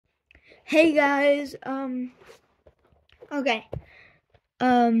Hey guys, okay,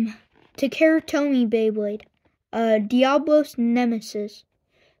 takara tomy Beyblade, Diablos Nemesis,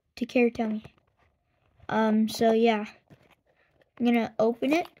 takara tomy. So yeah, I'm gonna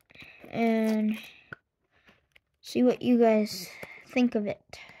open it and see what you guys think of it.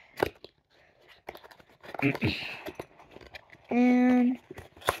 And,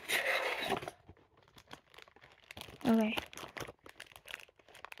 okay.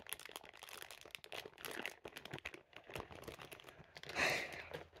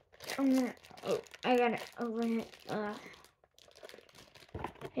 I gotta open it. I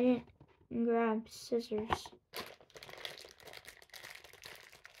didn't grab scissors.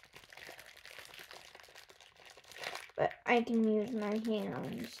 But I can use my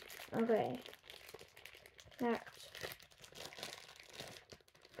hands. Okay. That's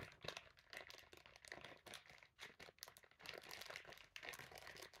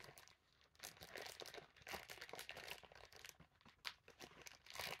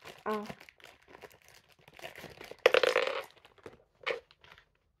oh.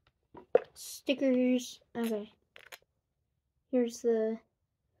 Stickers. Okay. Here's the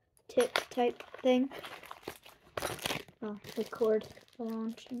tip type thing. Oh, the cord. The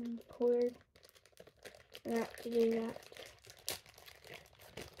launching cord. I got to do that.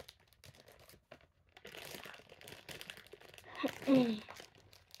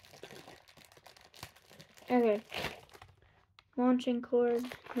 Okay. Launching cord.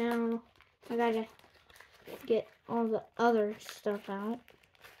 Now I gotta get all the other stuff out.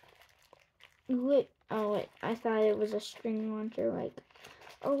 Wait. Oh wait. I thought it was a string launcher. Like,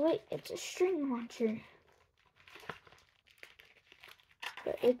 oh wait, it's a string launcher.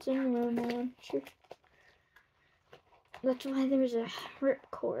 But it's a real launcher. That's why there's a rip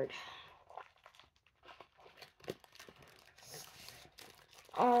cord.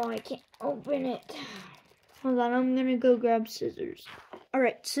 Oh, I can't open it. Hold on, I'm gonna go grab scissors.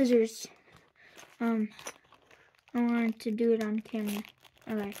 Alright, scissors. I wanted to do it on camera.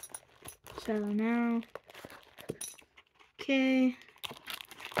 Alright. So now, okay.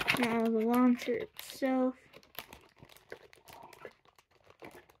 Now the launcher itself.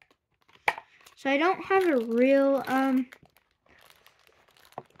 So I don't have a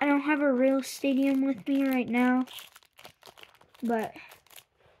real stadium with me right now, but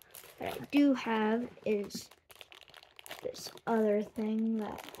what I do have is this other thing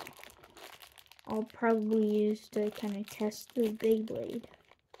that I'll probably use to kind of test the Beyblade.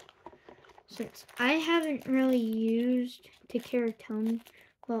 Since I haven't really used takara tomy,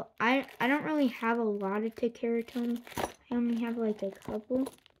 well, I don't really have a lot of takara tomy. I only have like a couple.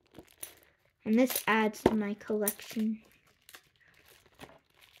 And this adds to my collection.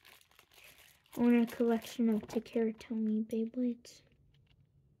 I want a collection of takara tomy Beyblades.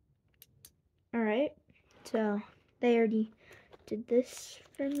 Alright, so they already did this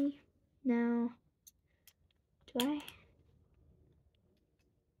for me. Now,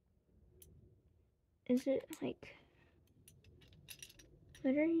 is it like,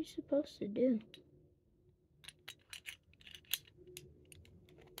 what are you supposed to do?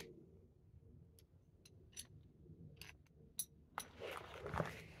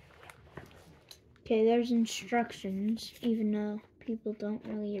 Okay, there's instructions, even though people don't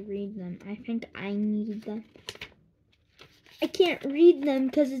really read them. I think I need them. I can't read them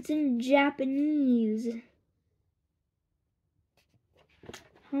because it's in Japanese.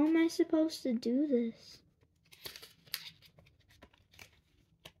 How am I supposed to do this?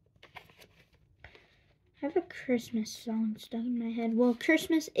 I have a Christmas song stuck in my head. Well,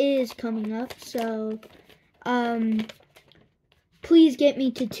 Christmas is coming up, so please get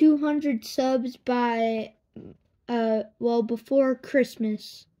me to 200 subs by well, before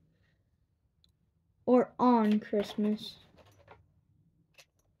Christmas or on Christmas,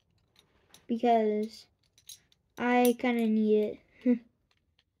 because I kind of need it.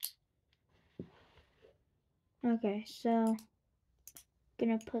 Okay, so I'm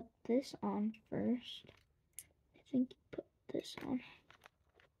gonna put this on first. I think you put this on.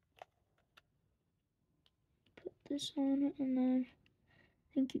 Put this on, and then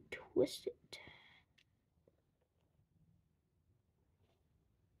I think you twist it.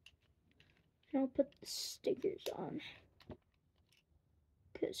 And I'll put the stickers on.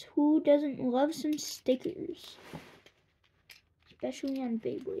 Because who doesn't love some stickers? Especially on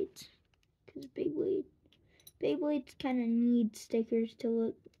Beyblades. Because Beyblades kind of need stickers to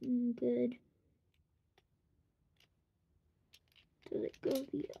look good. Does it go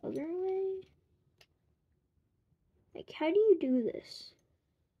the other way? Like, how do you do this?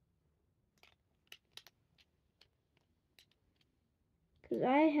 because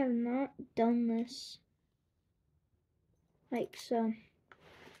I have not done this like so.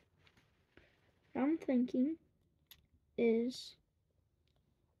 What I'm thinking is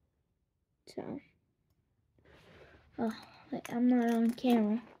wait, I'm not on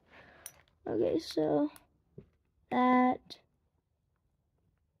camera. Okay, so that,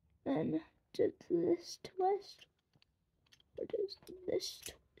 then does this twist, or does this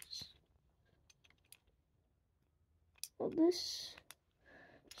twist? Well, this,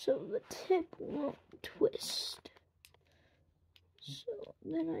 so the tip won't twist. So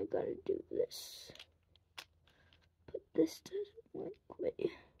then I gotta do this. But this doesn't work.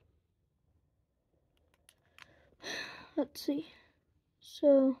 Wait. Let's see.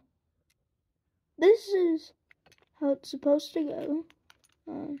 So this is how it's supposed to go.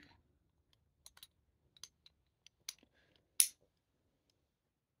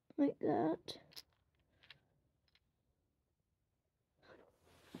 Like that.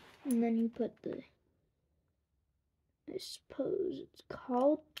 And then you put the, I suppose it's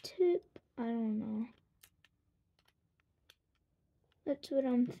called tip. I don't know. That's what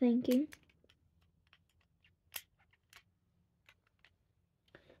I'm thinking.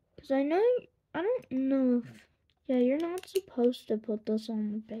 Because I don't know if, yeah, you're not supposed to put this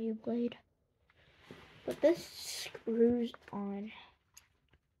on the Beyblade. But this screws on.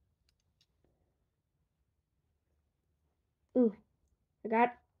 Ooh, I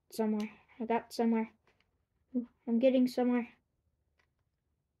got somewhere. Ooh, I'm getting somewhere.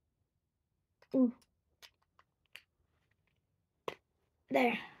 Ooh.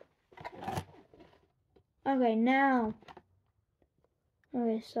 There. Okay, now.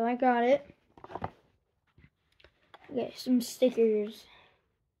 Okay, so I got it. Okay, some stickers.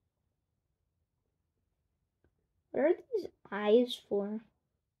 What are these eyes for?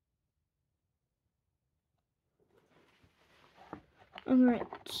 Alright,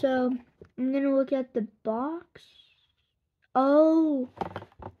 so I'm gonna look at the box. Oh,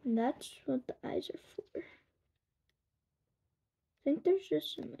 that's what the eyes are for. I think there's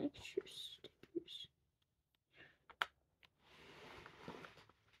just some extra stickers.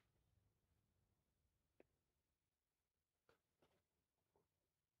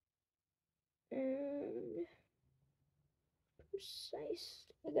 And precise.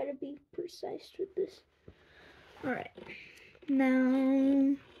 I gotta be precise with this. Alright.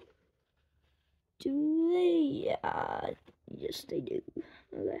 Now, do they? Yeah, yes they do.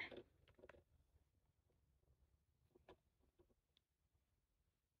 Okay.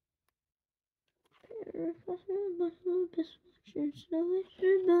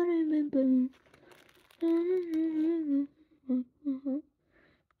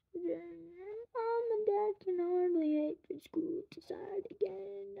 Mom and Dad can hardly wait for school to start again.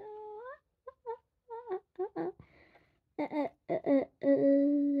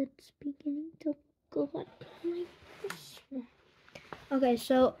 It's beginning to go like this. Okay,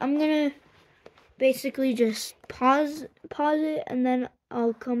 so I'm gonna basically just pause it, and then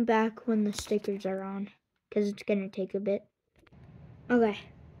I'll come back when the stickers are on, because it's gonna take a bit. Okay,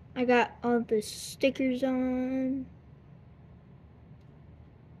 I got all the stickers on.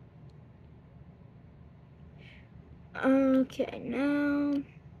 Okay, now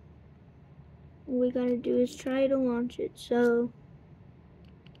what we gotta do is try to launch it. So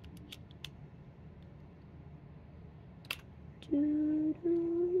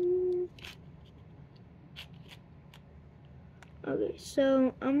okay,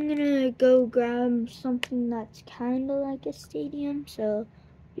 so I'm gonna go grab something that's kinda like a stadium, so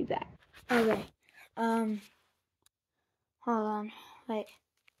be back. Okay. Hold on. Wait.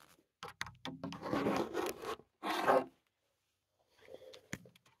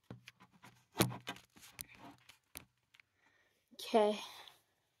 Okay.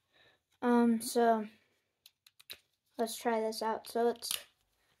 So let's try this out. So it's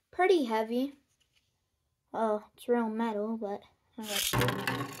pretty heavy. Oh, it's real metal, but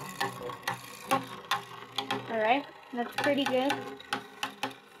alright, that's pretty good.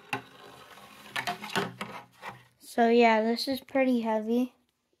 So yeah, this is pretty heavy.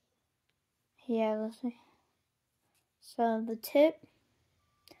 Yeah, let's see. So the tip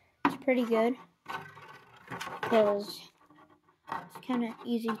is pretty good because it's kind of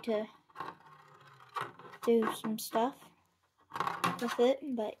easy to do some stuff with it.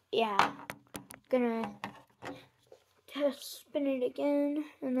 But yeah, I'm gonna test spin it again,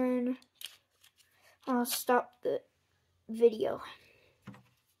 and then I'll stop the video.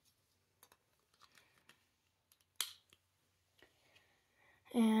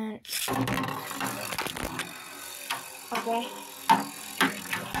 And okay.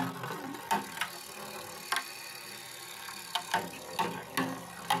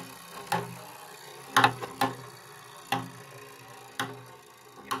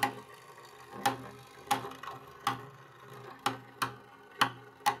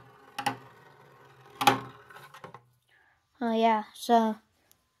 Oh yeah, so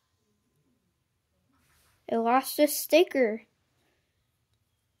it lost a sticker.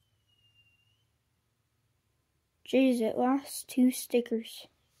 Jeez, it lost 2 stickers.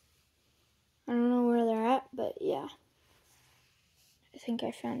 I don't know where they're at, but yeah. I think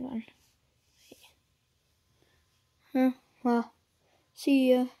I found one. Well,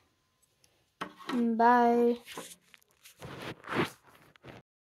 see ya. Bye.